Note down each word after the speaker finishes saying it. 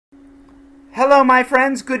Hello, my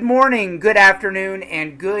friends. Good morning, good afternoon,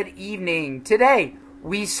 and good evening. Today,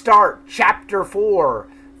 we start Chapter 4.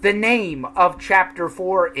 The name of Chapter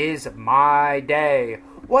 4 is My Day.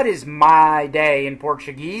 What is My Day in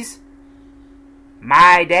Portuguese?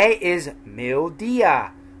 My Day is Meu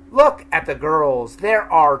Dia. Look at the girls. There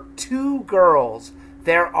are two girls.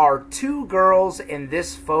 There are two girls in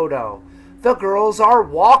this photo. The girls are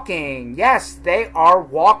walking. Yes, they are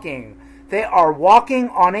walking. They are walking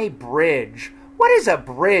on a bridge. What is a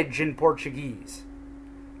bridge in Portuguese?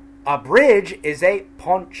 A bridge is a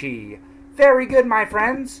ponte. Very good, my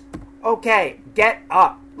friends. Okay, get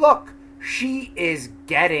up. Look, she is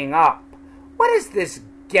getting up. What is this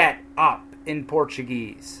get up in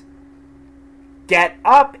Portuguese? Get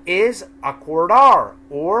up is acordar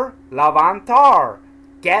or levantar.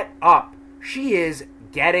 Get up. She is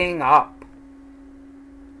getting up.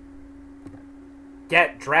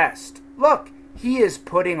 Get dressed. Look, he is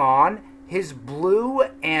putting on his blue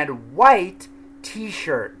and white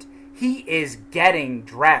t-shirt. He is getting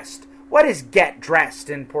dressed. What is get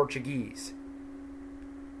dressed in Portuguese?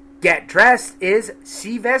 Get dressed is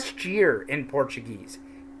se vestir in Portuguese.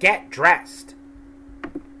 Get dressed.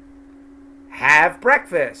 Have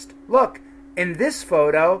breakfast. Look, in this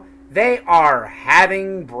photo, they are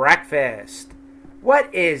having breakfast.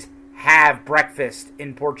 What is have breakfast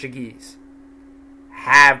in Portuguese?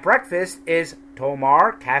 Have breakfast is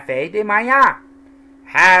tomar café de manhã.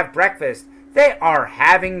 Have breakfast. They are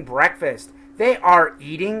having breakfast. They are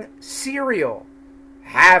eating cereal.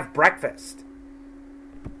 Have breakfast.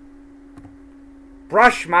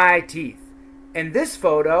 Brush my teeth. In this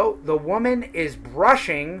photo, the woman is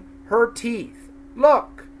brushing her teeth.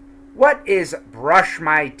 Look, what is brush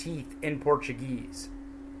my teeth in Portuguese?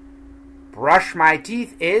 Brush my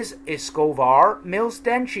teeth is escovar meus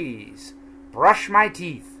dentes. Brush my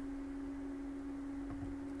teeth.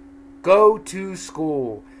 Go to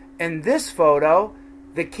school. In this photo,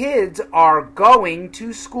 the kids are going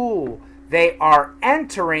to school. They are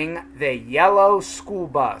entering the yellow school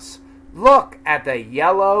bus. Look at the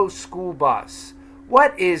yellow school bus.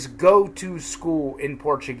 What is go to school in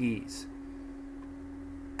Portuguese?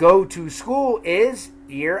 Go to school is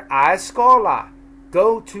ir à escola.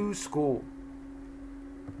 Go to school.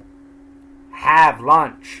 Have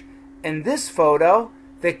lunch. In this photo,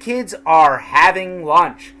 the kids are having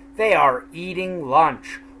lunch. They are eating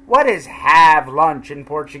lunch. What is have lunch in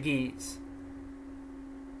Portuguese?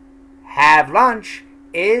 Have lunch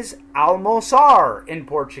is almoçar in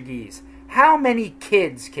Portuguese. How many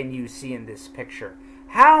kids can you see in this picture?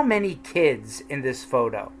 How many kids in this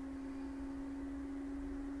photo?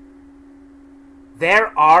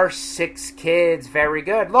 There are 6 kids. Very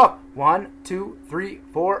good. Look, 1, 2, 3,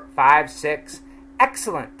 4, 5, 6.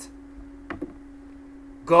 Excellent.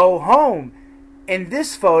 Go home. In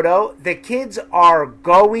this photo, the kids are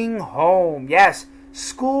going home. Yes,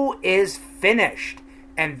 school is finished,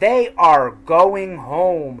 and they are going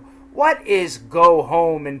home. What is go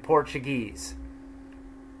home in Portuguese?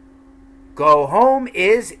 Go home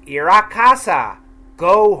is ir à casa.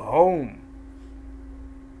 Go home.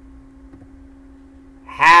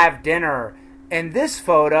 Have dinner. In this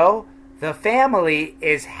photo, the family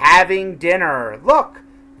is having dinner. Look,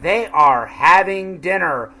 they are having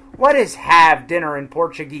dinner. What is have dinner in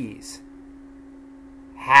Portuguese?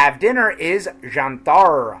 Have dinner is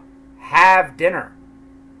jantar. Have dinner.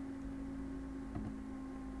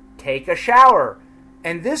 Take a shower.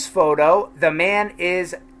 In this photo, the man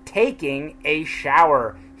is taking a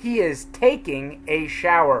shower. He is taking a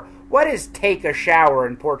shower. What is take a shower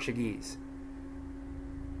in Portuguese?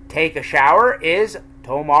 Take a shower is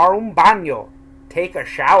tomar banho. Take a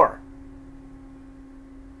shower.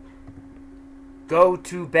 Go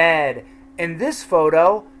to bed. In this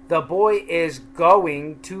photo, the boy is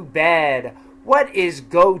going to bed. What is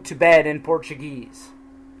go to bed in Portuguese?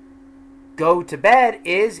 Go to bed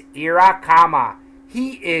is ir à cama.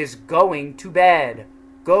 He is going to bed.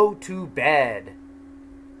 Go to bed.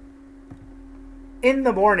 In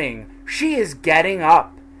the morning, she is getting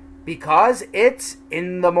up because it's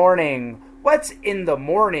in the morning. What's in the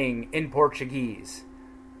morning in Portuguese?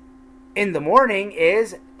 In the morning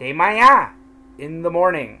is de manhã. In the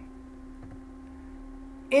morning.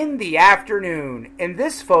 In the afternoon. In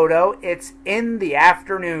this photo, it's in the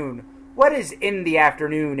afternoon. What is in the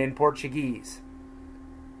afternoon in Portuguese?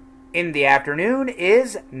 In the afternoon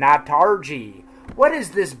is na tarde. What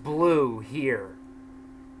is this blue here?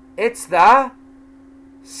 It's the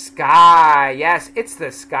sky. Yes, it's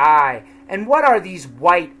the sky. And what are these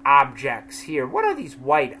white objects here? What are these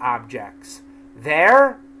white objects?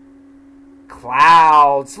 They're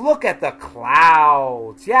clouds. Look at the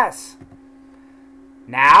clouds. Yes.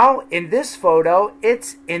 Now, in this photo,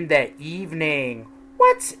 it's in the evening.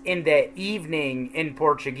 What's in the evening in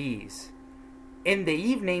Portuguese? In the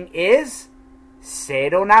evening is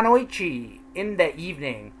cedo na noite. In the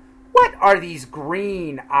evening. What are these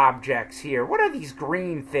green objects here? What are these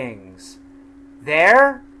green things?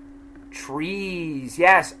 They're trees.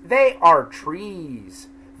 Yes, they are trees.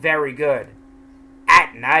 Very good.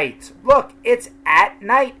 At night. Look, it's at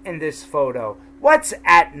night in this photo. What's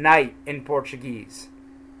at night in Portuguese?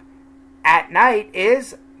 At night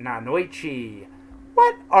is na noite.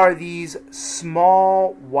 What are these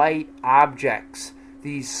small white objects?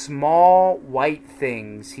 These small white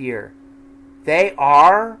things here. They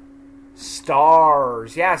are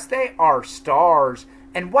stars. Yes, they are stars.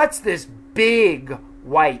 And what's this big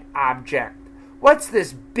white object? What's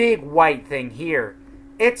this big white thing here?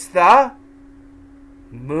 It's the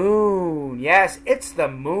moon. Yes, it's the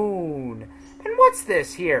moon. And what's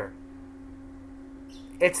this here?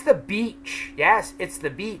 It's the beach. Yes, it's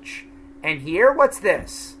the beach. And here, what's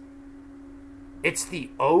this? It's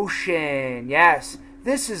the ocean. Yes,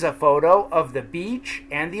 this is a photo of the beach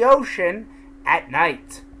and the ocean at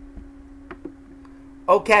night.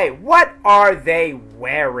 Okay, what are they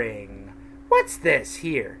wearing? What's this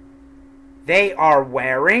here? They are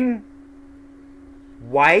wearing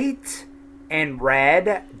white and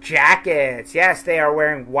red jackets. Yes, they are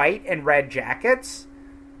wearing white and red jackets.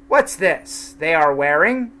 What's this? They are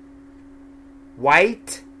wearing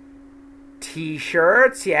white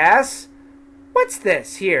t-shirts. Yes. What's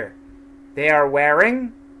this here? They are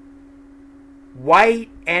wearing white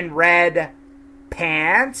and red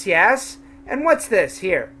pants. Yes. And what's this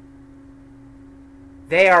here?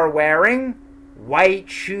 They are wearing white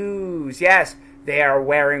shoes. Yes. They are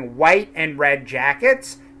wearing white and red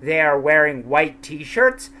jackets. They are wearing white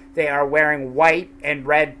t-shirts. They are wearing white and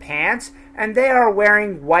red pants. And they are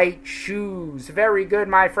wearing white shoes. Very good,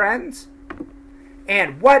 my friends.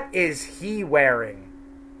 And what is he wearing?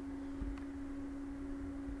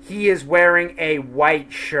 He is wearing a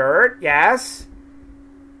white shirt. Yes.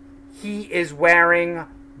 He is wearing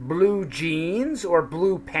blue jeans or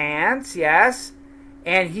blue pants. Yes.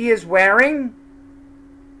 And he is wearing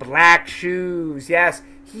black shoes. Yes.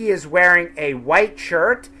 He is wearing a white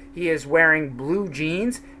shirt. He is wearing blue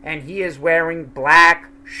jeans. And he is wearing black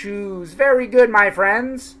shoes. Very good, my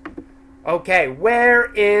friends. Okay,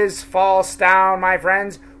 where is Falstaff, my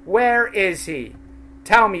friends? Where is he?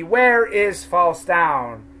 Tell me, where is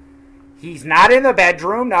Falstaff? He's not in the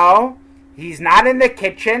bedroom, no. He's not in the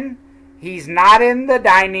kitchen. He's not in the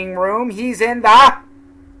dining room. He's in the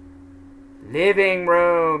living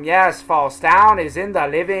room. Yes, Falstaff is in the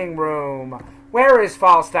living room. Where is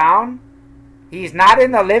Falstaff? He's not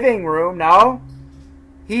in the living room, no.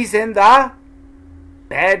 He's in the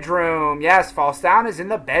bedroom. Yes, Falstaff is in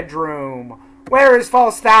the bedroom. Where is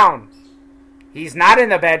Falstaff? He's not in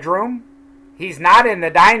the bedroom. He's not in the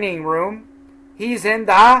dining room. He's in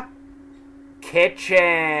the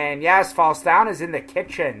kitchen. Yes, Falstaff is in the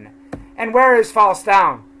kitchen. And where is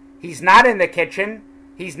Falstaff? He's not in the kitchen.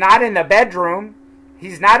 He's not in the bedroom.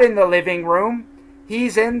 He's not in the living room.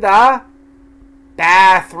 He's in the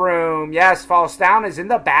bathroom. Yes, Falstaff is in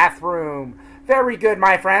the bathroom. Very good,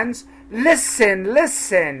 my friends. Listen,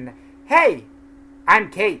 listen. Hey,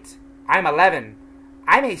 I'm Kate. I'm 11.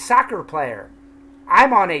 I'm a soccer player.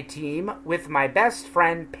 I'm on a team with my best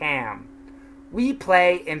friend Pam. We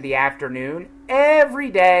play in the afternoon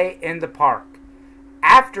every day in the park.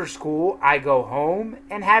 After school, I go home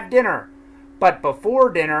and have dinner. But before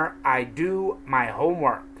dinner, I do my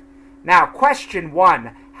homework. Now, question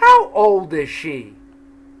 1. How old is she?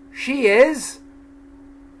 She is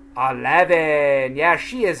 11. Yeah,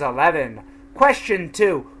 she is 11. Question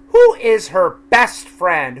 2. Who is her best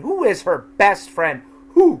friend? Who is her best friend?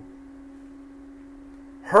 Who?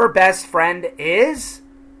 Her best friend is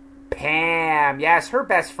Pam. Yes, her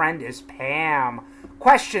best friend is Pam.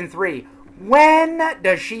 Question 3. When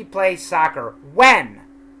does she play soccer? When?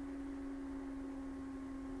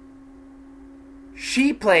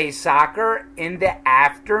 She plays soccer in the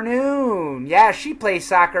afternoon. Yeah, she plays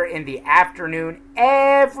soccer in the afternoon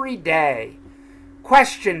every day.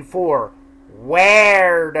 Question 4.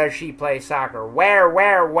 Where does she play soccer?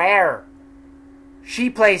 Where? She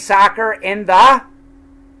plays soccer in the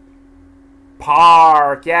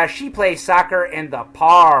park. Yeah, she plays soccer in the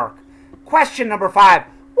park. Question number 5.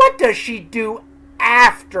 What does she do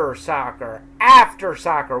after soccer? After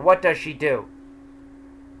soccer, what does she do?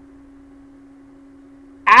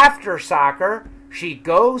 After soccer, she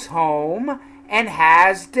goes home and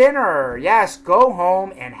has dinner. Yes, go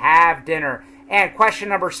home and have dinner. And question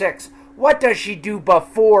number 6, what does she do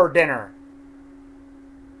before dinner?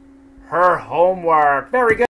 her homework. Very good.